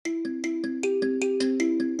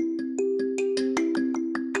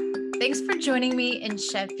Thanks for joining me in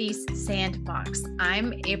Sheffy's Sandbox.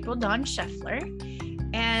 I'm April Dawn Scheffler,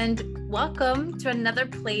 and welcome to another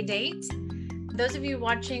play date. Those of you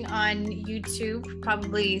watching on YouTube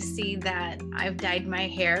probably see that I've dyed my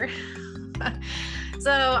hair.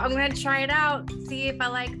 So I'm going to try it out, see if I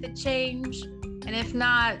like the change, and if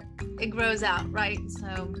not, it grows out, right?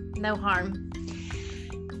 So no harm.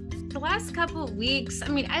 The last couple of weeks,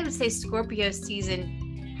 I would say Scorpio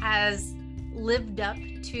season has lived up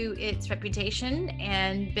to its reputation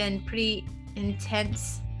and been pretty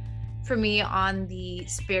intense for me on the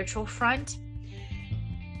spiritual front.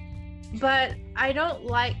 But I don't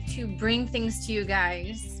like to bring things to you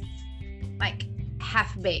guys like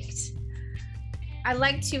half-baked. I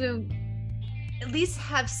like to at least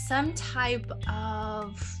have some type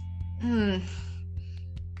of not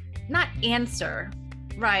answer,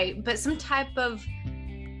 right, but some type of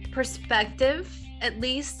perspective, at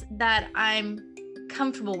least, that I'm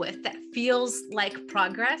comfortable with, that feels like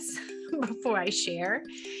progress before I share.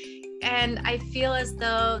 And I feel as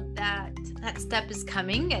though that step is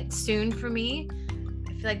coming. It's soon for me.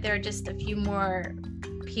 I feel like there are just a few more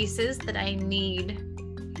pieces that I need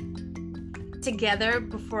together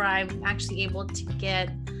before I'm actually able to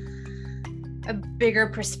get a bigger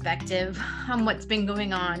perspective on what's been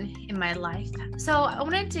going on in my life. So I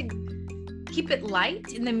wanted to keep it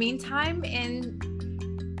light in the meantime and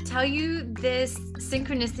tell you this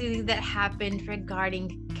synchronicity that happened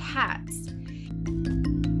regarding cats.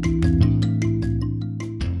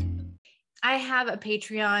 I have a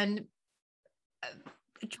Patreon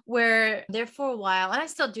where there for a while, and I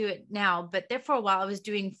still do it now, but there for a while I was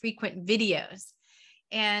doing frequent videos.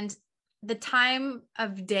 And the time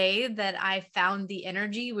of day that I found the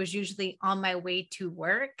energy was usually on my way to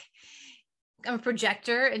work. I'm a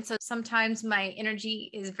projector, and so sometimes my energy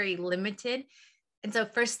is very limited. And so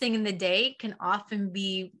first thing in the day can often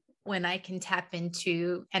be when I can tap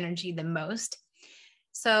into energy the most.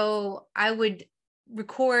 So I would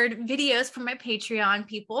record videos for my Patreon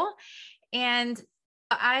people, and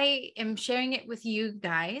I am sharing it with you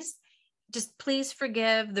guys. Just please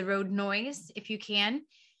forgive the road noise if you can.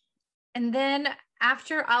 And then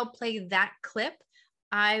after I'll play that clip,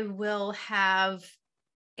 I will have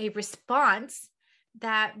a response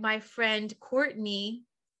that my friend Courtney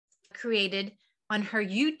created on her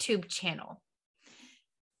YouTube channel.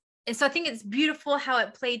 And so I think it's beautiful how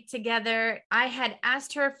it played together. I had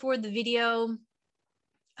asked her for the video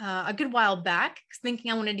a good while back,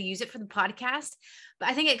 thinking I wanted to use it for the podcast, but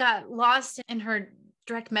I think it got lost in her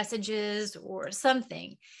direct messages or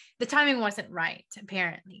something. The timing wasn't right,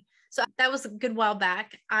 apparently. So that was a good while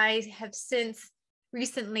back. I have since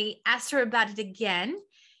recently asked her about it again.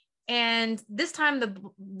 And this time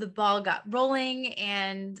the ball got rolling.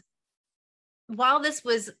 And while this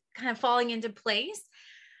was kind of falling into place,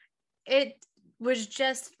 it was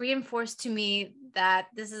just reinforced to me that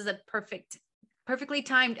this is a perfectly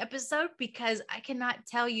timed episode, because I cannot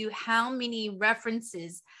tell you how many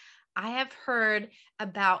references I have heard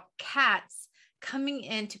about cats coming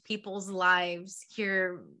into people's lives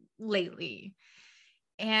here lately.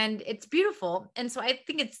 And it's beautiful. And so I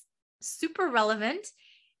think it's super relevant.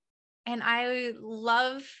 And I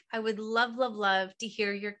would love to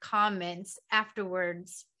hear your comments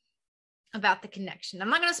afterwards about the connection. I'm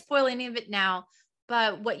not going to spoil any of it now,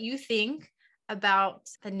 but what you think about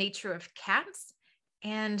the nature of cats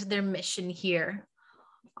and their mission here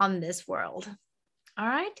on this world. All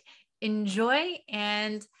right, enjoy,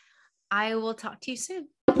 and I will talk to you soon.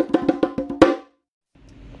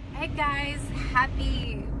 Hey guys,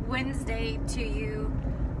 happy Wednesday to you.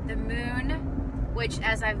 The moon, which,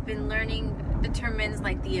 as I've been learning, determines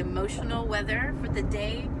like the emotional weather for the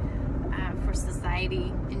day, for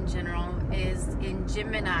society in general, is in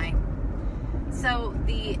Gemini. So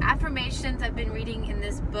the affirmations I've been reading in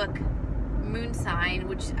this book, Moon Sign,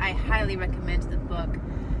 which I highly recommend the book,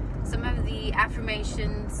 some of the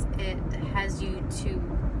affirmations it has you to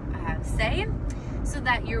say so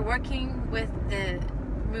that you're working with the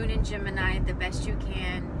moon in Gemini the best you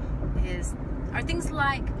can are things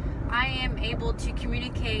like, I am able to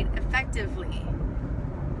communicate effectively,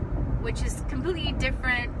 which is completely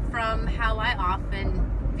different from how I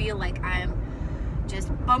often feel like I'm just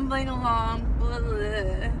bumbling along, blah, blah,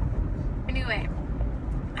 blah. Anyway,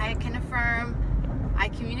 I can affirm I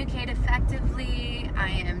communicate effectively, I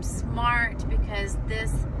am smart, because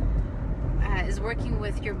this is working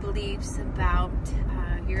with your beliefs about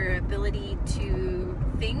your ability to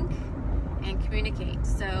think and communicate.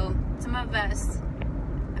 So some of us,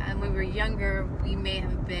 when we were younger, we may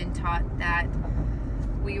have been taught that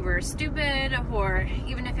we were stupid, or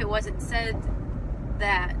even if it wasn't said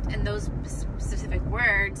that in those specific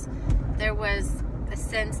words, there was a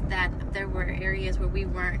sense that there were areas where we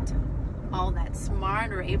weren't all that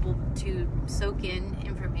smart or able to soak in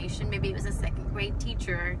information. Maybe it was a second grade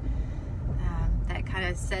teacher that kind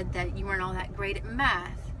of said that you weren't all that great at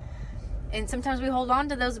math. And sometimes we hold on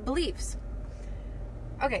to those beliefs.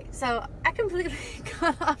 Okay, so I completely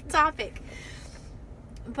got off topic.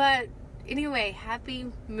 But anyway, happy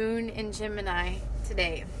moon in Gemini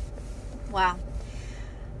today. Wow.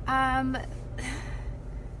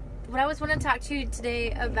 What I was want to talk to you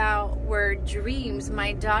today about were dreams.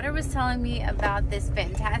 My daughter was telling me about this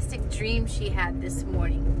fantastic dream she had this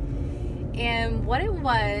morning. And what it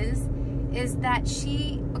was is that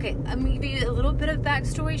okay, I'm going to give you a little bit of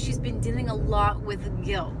backstory. She's been dealing a lot with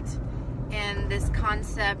guilt and this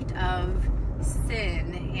concept of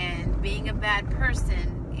sin and being a bad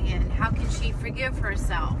person and how can she forgive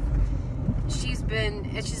herself. It's just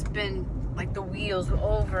been like the wheels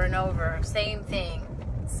over and over, same thing.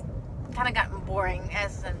 It's kind of gotten boring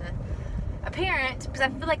as a parent, because I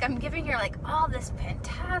feel like I'm giving her like all this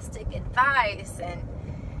fantastic advice and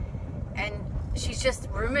she's just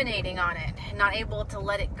ruminating on it and not able to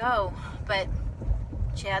let it go. But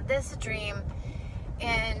she had this dream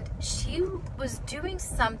and she was doing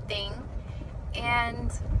something, and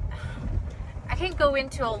I can't go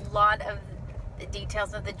into a lot of the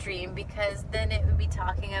details of the dream because then it would be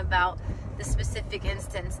talking about the specific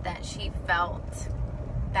instance that she felt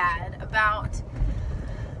bad about.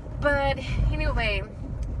 But anyway,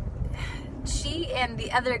 she and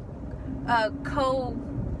the other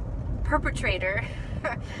co-perpetrator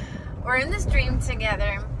were in this dream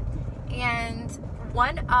together, and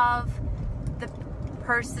one of the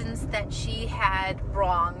persons that she had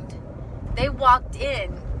wronged, they walked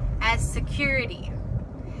in as security.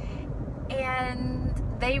 And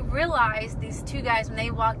they realized, these two guys, when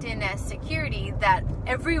they walked in as security, that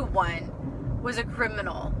everyone was a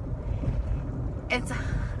criminal. And so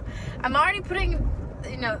I'm already putting,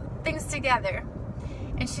 things together.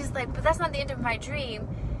 And she's like, but that's not the end of my dream.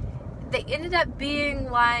 They ended up being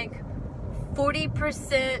like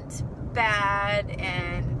 40% bad,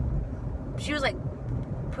 and she was like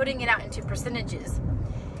putting it out into percentages.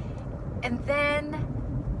 And then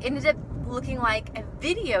ended up looking like a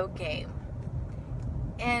video game.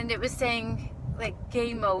 And it was saying like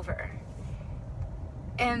game over.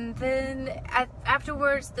 And then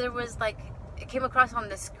afterwards there was like, it came across on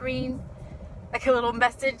the screen like a little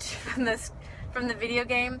message from the video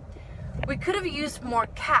game. We could have used more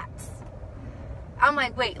cats. I'm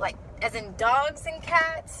like, wait, like as in dogs and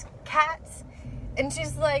cats? And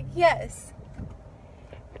she's like, yes.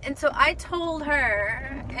 And so I told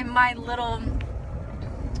her in my little,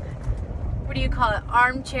 what do you call it,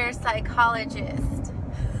 armchair psychologist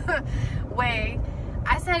way,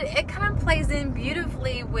 I said it kind of plays in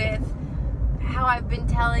beautifully with how I've been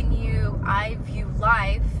telling you I view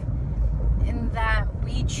life, in that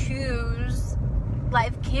we choose,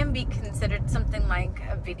 life can be considered something like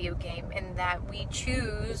a video game, in that we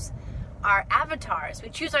choose our avatars, we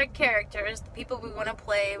choose our characters, the people we want to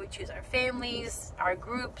play, we choose our families, our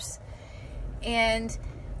groups, and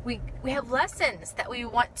we have lessons that we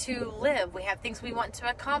want to live, we have things we want to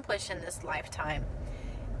accomplish in this lifetime.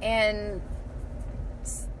 And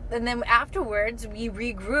then afterwards we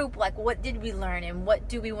regroup, like what did we learn and what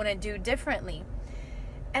do we want to do differently.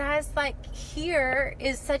 And I was like, here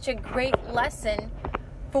is such a great lesson.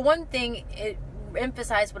 For one thing, it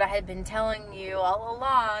emphasized what I had been telling you all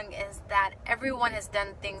along, is that everyone has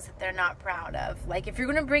done things that they're not proud of. Like if you're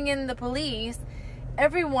going to bring in the police,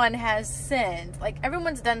 everyone has sinned. Like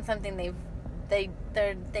everyone's done something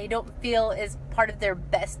they don't feel is part of their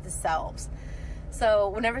best selves. So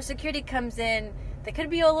whenever security comes in, they could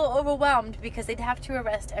be a little overwhelmed because they'd have to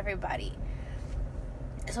arrest everybody.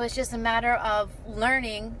 So it's just a matter of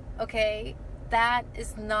learning, okay, that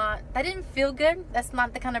didn't feel good. That's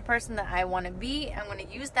not the kind of person that I want to be. I'm going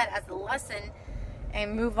to use that as a lesson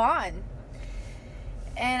and move on.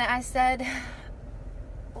 And I said,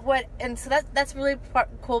 what? And so that's really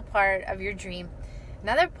cool part of your dream.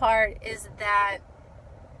 Another part is that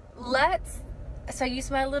so I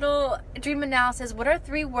used my little dream analysis. What are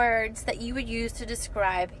 3 words that you would use to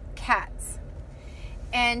describe cats?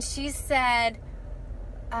 And she said,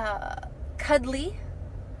 cuddly.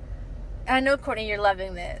 And I know, Courtney, you're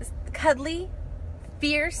loving this. Cuddly,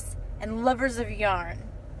 fierce, and lovers of yarn.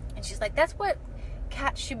 And she's like, that's what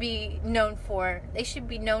cats should be known for. They should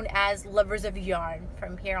be known as lovers of yarn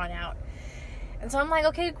from here on out. And so I'm like,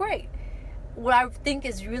 okay, great. What I think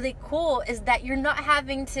is really cool is that you're not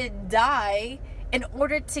having to die in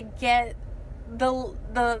order to get the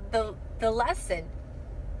lesson.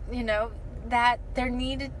 that there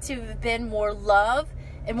needed to have been more love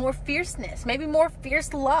and more fierceness, maybe more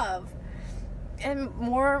fierce love and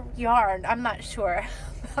more yarn. I'm not sure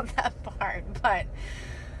about that part, but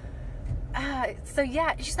so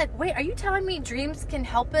yeah, she's like, wait, are you telling me dreams can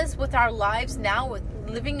help us with our lives now, with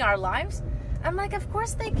living our lives? I'm like, of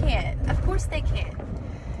course they can. Of course they can.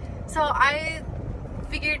 So I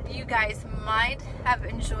figured you guys might have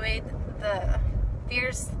enjoyed the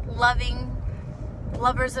fierce, loving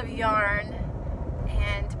lovers of yarn,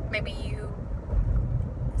 and maybe you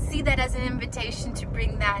see that as an invitation to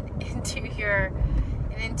bring that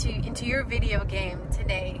into your video game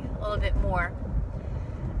today a little bit more.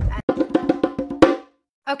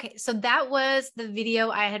 Okay, so that was the video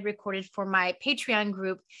I had recorded for my Patreon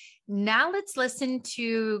group. Now let's listen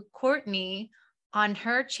to Courtney on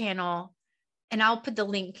her channel, and I'll put the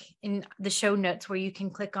link in the show notes where you can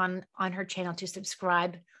click on her channel to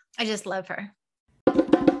subscribe. I just love her.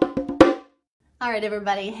 All right,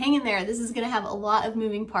 everybody, hang in there. This is going to have a lot of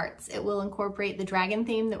moving parts. It will incorporate the dragon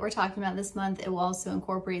theme that we're talking about this month. It will also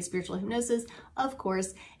incorporate spiritual hypnosis, of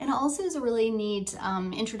course, and it also is a really neat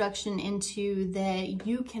introduction into that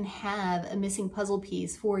you can have a missing puzzle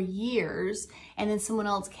piece for years, and then someone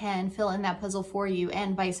else can fill in that puzzle for you,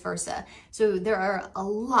 and vice versa. So there are a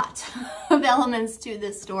lot of elements to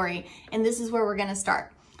this story, and this is where we're going to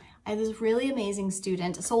start. I have this really amazing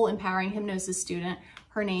student, a soul empowering hypnosis student.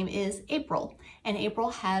 Her name is April, and April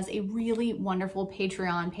has a really wonderful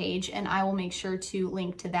Patreon page, and I will make sure to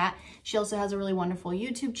link to that. She also has a really wonderful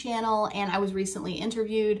YouTube channel, and I was recently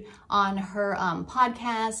interviewed on her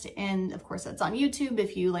podcast, and of course that's on YouTube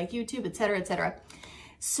if you like YouTube, etc., etc.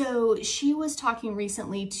 So she was talking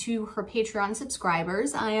recently to her Patreon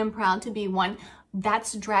subscribers. I am proud to be one.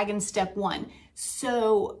 That's Dragon Step 1.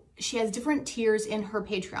 So she has different tiers in her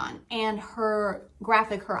Patreon, and her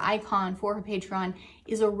graphic, her icon for her Patreon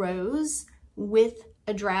is a rose with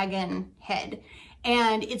a dragon head.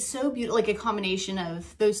 And it's so beautiful, like a combination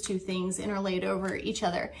of those two things interlaid over each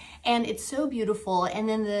other. And it's so beautiful. And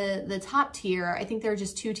then the top tier, I think there are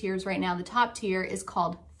just 2 tiers right now. The top tier is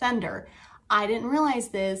called Thunder. I didn't realize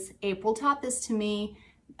this. April taught this to me.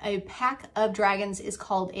 A pack of dragons is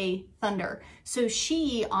called a thunder. So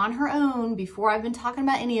she, on her own, before I've been talking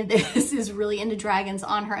about any of this, is really into dragons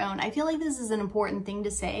on her own. I feel like this is an important thing to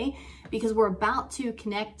say because we're about to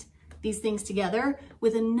connect these things together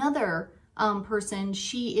with another person.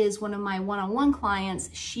 She is one of my one-on-one clients.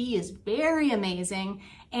 She is very amazing,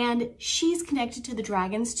 and she's connected to the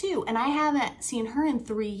dragons too. And I haven't seen her in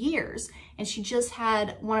 3 years, and she just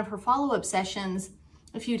had one of her follow-up sessions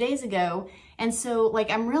a few days ago. And so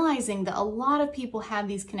like I'm realizing that a lot of people have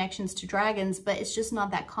these connections to dragons, but it's just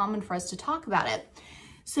not that common for us to talk about it.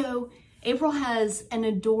 So April has an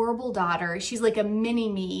adorable daughter. She's like a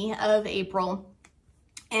mini me of April.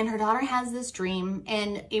 And her daughter has this dream,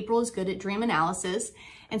 and April is good at dream analysis.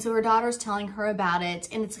 And so her daughter's telling her about it.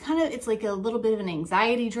 And it's like a little bit of an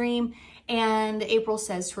anxiety dream. And April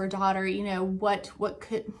says to her daughter, you know, what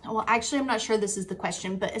could, well, actually, I'm not sure this is the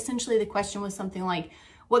question, but essentially the question was something like,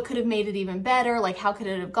 what could have made it even better? Like, how could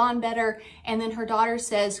it have gone better? And then her daughter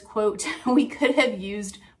says, quote, we could have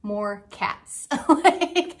used more cats.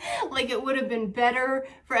 like it would have been better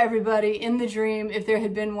for everybody in the dream if there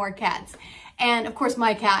had been more cats. And of course,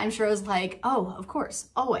 my cat, I'm sure, was like, oh, of course,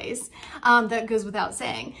 always. That goes without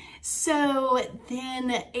saying. So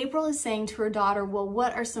then April is saying to her daughter, well,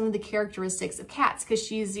 what are some of the characteristics of cats? Because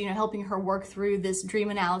she's, you know, helping her work through this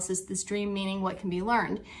dream analysis, this dream meaning what can be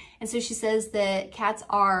learned. And so she says that cats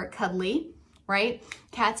are cuddly, right?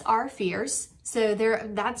 Cats are fierce. So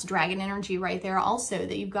that's dragon energy right there also,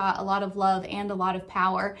 that you've got a lot of love and a lot of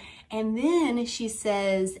power. And then she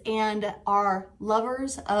says, and are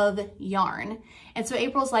lovers of yarn. And so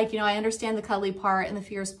April's like, you know, I understand the cuddly part and the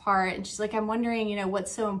fierce part. And she's like, I'm wondering, you know,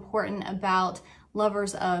 what's so important about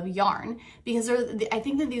lovers of yarn? Because I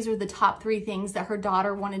think that these are the top 3 things that her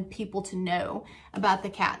daughter wanted people to know about the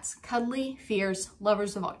cats: cuddly, fierce,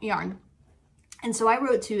 lovers of yarn. And so I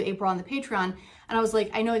wrote to April on the Patreon, and I was like,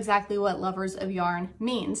 I know exactly what lovers of yarn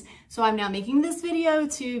means. So I'm now making this video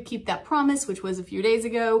to keep that promise, which was a few days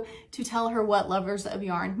ago, to tell her what lovers of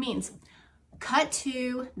yarn means. Cut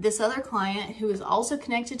to this other client who is also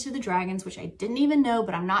connected to the dragons, which I didn't even know,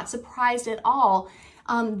 but I'm not surprised at all.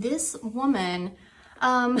 This woman,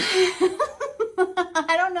 I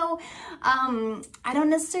don't know, I don't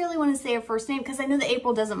necessarily want to say her first name because I know that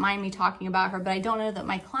April doesn't mind me talking about her, but I don't know that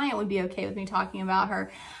my client would be okay with me talking about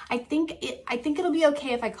her. I think it'll be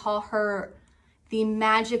okay if I call her the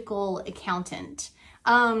magical accountant.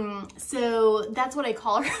 So that's what I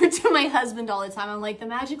call her to my husband all the time. I'm like the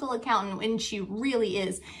magical accountant, and she really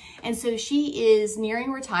is. And so she is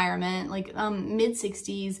nearing retirement, like mid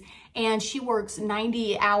 60s, and she works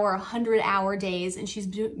 90-hour, 100-hour days, and she's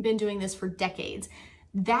been doing this for decades.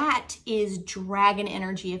 That is dragon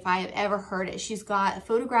energy if I have ever heard it. She's got a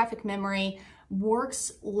photographic memory,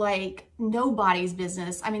 works like nobody's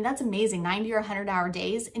business. I mean, that's amazing. 90 or 100-hour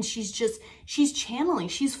days. And she's channeling,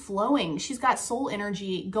 she's flowing. She's got soul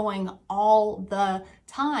energy going all the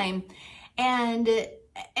time. And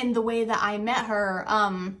the way that I met her,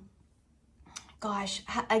 gosh,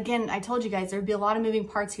 again, I told you guys there'd be a lot of moving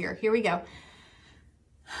parts here. Here we go.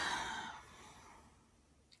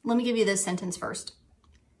 Let me give you this sentence first.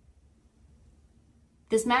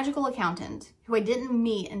 This magical accountant, who I didn't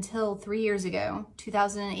meet until 3 years ago,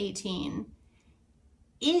 2018,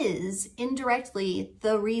 is indirectly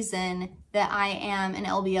the reason that I am an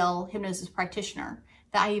LBL hypnosis practitioner,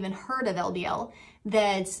 that I even heard of LBL,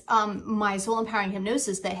 that my soul empowering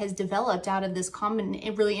hypnosis that has developed out of this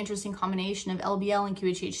really interesting combination of LBL and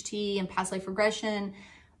QHHT and past life regression,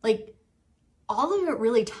 like all of it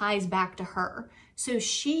really ties back to her. So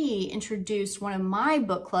she introduced one of my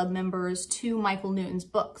book club members to Michael Newton's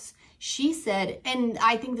books. She said, and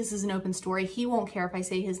I think this is an open story, he won't care if I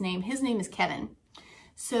say his name. His name is Kevin.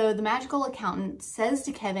 So the magical accountant says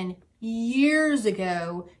to Kevin years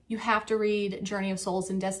ago, you have to read Journey of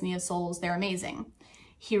Souls and Destiny of Souls. They're amazing.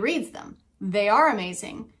 He reads them. They are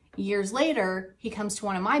amazing. Years later, he comes to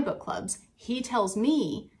one of my book clubs. He tells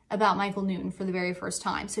me about Michael Newton for the very first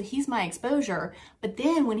time. So he's my exposure. But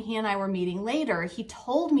then when he and I were meeting later, he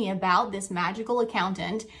told me about this magical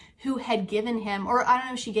accountant who had given him, or I don't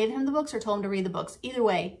know if she gave him the books or told him to read the books. Either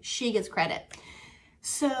way, she gets credit.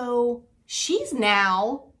 So she's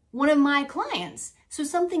now one of my clients. So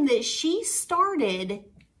something that she started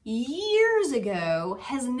years ago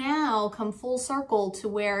has now come full circle to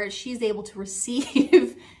where she's able to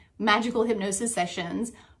receive magical hypnosis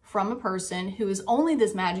sessions from a person who is only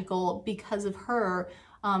this magical because of her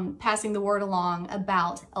passing the word along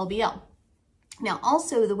about LBL. Now,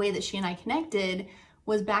 also the way that she and I connected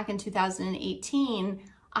was back in 2018.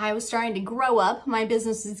 I was starting to grow up. My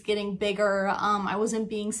business is getting bigger. I wasn't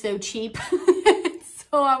being so cheap.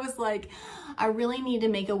 So I was like, I really need to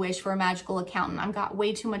make a wish for a magical accountant. I've got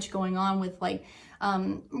way too much going on with like,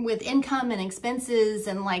 with income and expenses,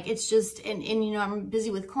 and like, it's just, and you know, I'm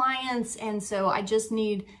busy with clients. And so I just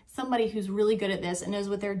need somebody who's really good at this and knows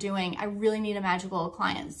what they're doing. I really need a magical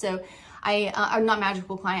client. So not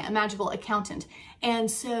magical client, a magical accountant.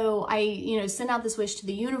 And so I, you know, send out this wish to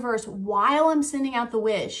the universe. While I'm sending out the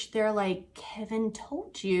wish, they're like, Kevin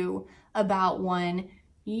told you about one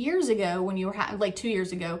years ago when you were like 2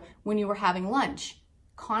 years ago when you were having lunch.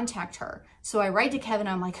 Contact her. So I write to Kevin.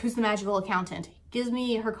 I'm like, who's the magical accountant? Gives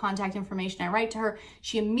me her contact information. I write to her.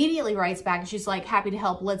 She immediately writes back and she's like, happy to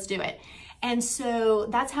help. Let's do it. And so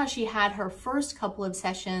that's how she had her first couple of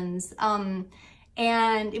sessions.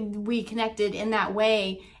 And we connected in that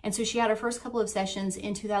way. And so she had her first couple of sessions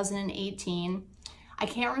in 2018. I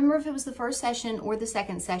can't remember if it was the first session or the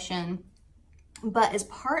second session, but as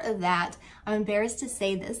part of that, I'm embarrassed to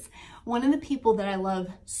say this, one of the people that I love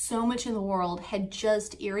so much in the world had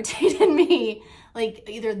just irritated me, like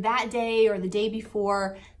either that day or the day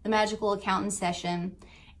before the magical accountant session.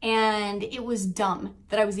 And it was dumb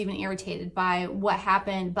that I was even irritated by what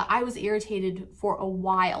happened, but I was irritated for a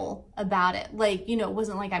while about it. Like, you know, it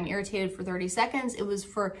wasn't like I'm irritated for 30 seconds. It was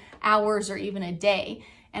for hours or even a day.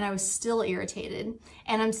 And I was still irritated.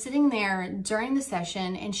 And I'm sitting there during the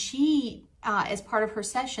session, and she, as part of her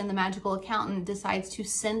session, the magical accountant decides to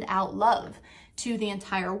send out love to the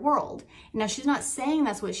entire world. Now, she's not saying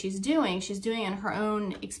that's what she's doing. She's doing it in her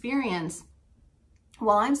own experience.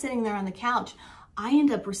 While I'm sitting there on the couch, I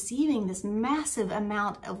end up receiving this massive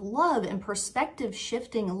amount of love and perspective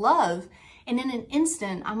shifting love. And in an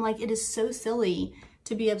instant, I'm like, it is so silly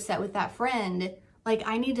to be upset with that friend. Like,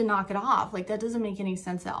 I need to knock it off. Like, that doesn't make any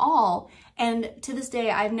sense at all. And to this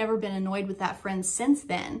day, I've never been annoyed with that friend since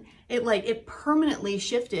then. It permanently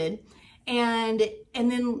shifted. And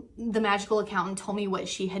then the magical accountant told me what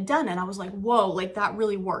she had done. And I was like, whoa, like that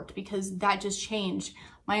really worked, because that just changed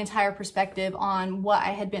my entire perspective on what I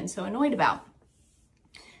had been so annoyed about.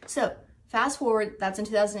 So fast forward, that's in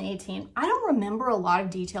 2018. I don't remember a lot of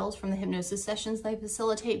details from the hypnosis sessions that I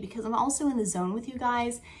facilitate because I'm also in the zone with you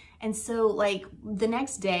guys. And so like the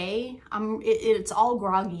next day, it's all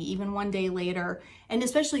groggy, even one day later, and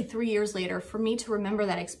especially 3 years later. For me to remember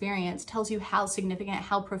that experience tells you how significant,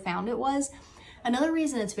 how profound it was. Another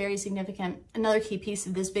reason it's very significant, another key piece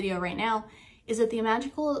of this video right now, is that the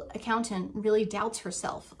magical accountant really doubts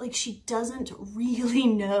herself. Like, she doesn't really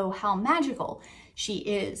know how magical she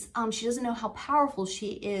is. She doesn't know how powerful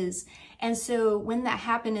she is. And so when that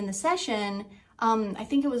happened in the session, I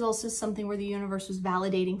think it was also something where the universe was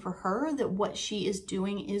validating for her that what she is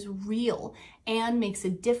doing is real and makes a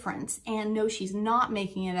difference. And no, she's not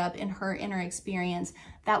making it up in her inner experience.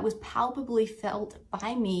 That was palpably felt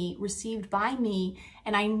by me, received by me,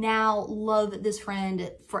 and I now love this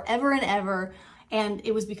friend forever and ever. And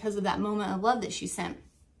it was because of that moment of love that she sent.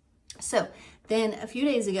 So then a few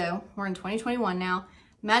days ago, we're in 2021 now,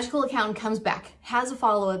 magical accountant comes back, has a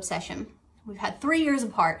follow-up session. We've had 3 years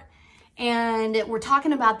apart. And we're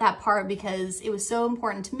talking about that part because it was so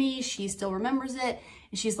important to me. She still remembers it.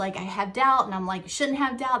 And she's like, I have doubt. And I'm like, you shouldn't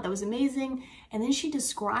have doubt. That was amazing. And then she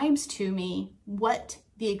describes to me what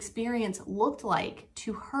the experience looked like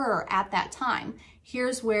to her at that time.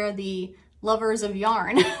 Here's where the lovers of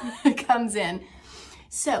yarn comes in.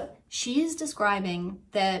 So she is describing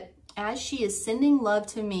that as she is sending love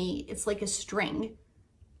to me, it's like a string.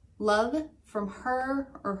 Love from her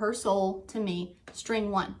or her soul to me,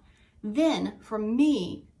 string 1. Then from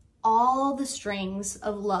me, all the strings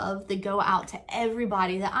of love that go out to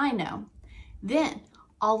everybody that I know. Then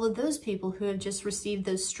all of those people who have just received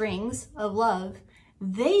those strings of love,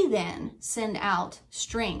 they then send out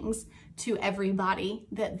strings to everybody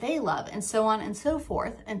that they love, and so on and so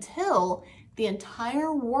forth, until the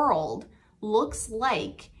entire world looks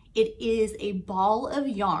like it is a ball of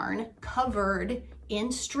yarn covered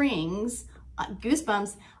in strings,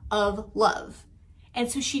 goosebumps, of love. And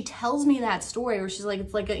so she tells me that story where she's like,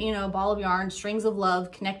 it's like a, a ball of yarn, strings of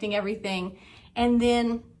love, connecting everything. And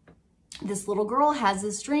then this little girl has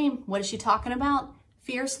this dream. What is she talking about?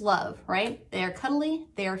 Fierce love, right? They are cuddly,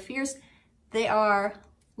 they are fierce, they are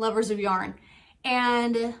lovers of yarn.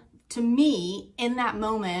 And to me, in that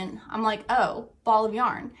moment, I'm like, oh, ball of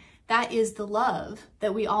yarn. That is the love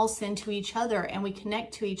that we all send to each other, and we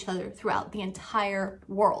connect to each other throughout the entire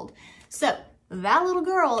world. So that little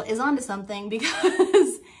girl is onto something,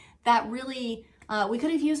 because that really, we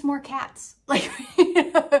could have used more cats. Like,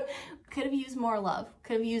 could have used more love,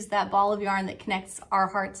 could have used that ball of yarn that connects our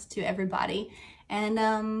hearts to everybody. And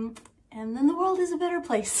then the world is a better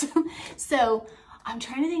place. So I'm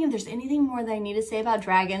trying to think if there's anything more that I need to say about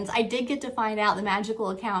dragons. I did get to find out the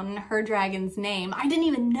magical accountant, her dragon's name. I didn't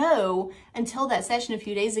even know until that session a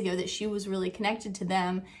few days ago that she was really connected to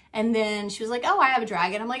them. And then she was like, oh, I have a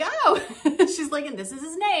dragon. I'm like, oh. She's like, and this is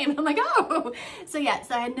his name. I'm like, oh. So yeah,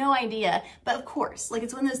 so I had no idea. But of course, like,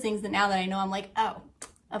 it's one of those things that now that I know, I'm like, oh,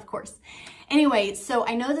 of course. Anyway, so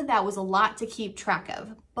I know that that was a lot to keep track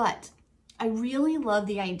of, but I really love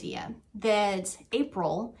the idea that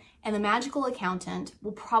April and the magical accountant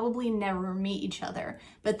will probably never meet each other,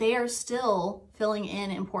 but they are still filling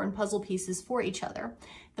in important puzzle pieces for each other.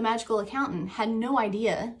 The magical accountant had no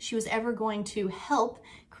idea she was ever going to help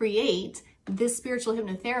create this spiritual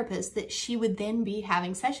hypnotherapist that she would then be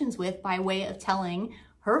having sessions with by way of telling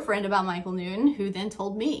her friend about Michael Newton, who then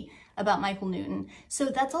told me about Michael Newton. So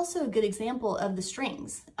that's also a good example of the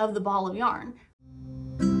strings of the ball of yarn.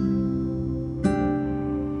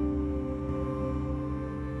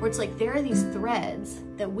 Where it's like there are these threads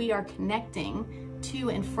that we are connecting to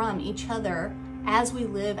and from each other as we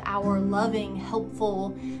live our loving,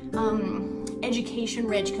 helpful,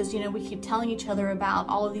 education-rich, because we keep telling each other about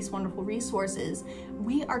all of these wonderful resources.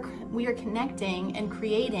 We are connecting and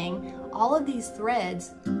creating all of these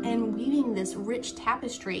threads and weaving this rich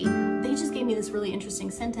tapestry. They just gave me this really interesting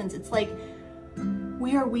sentence. It's like,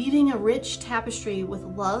 we are weaving a rich tapestry with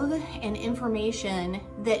love and information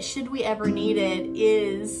that, should we ever need it,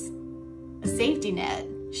 is a safety net,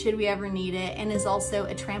 should we ever need it, and is also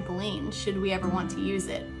a trampoline, should we ever want to use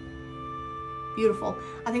it. Beautiful.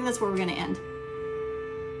 I think that's where we're going to end.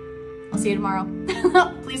 I'll see you tomorrow.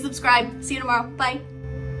 Please subscribe. See you tomorrow. Bye.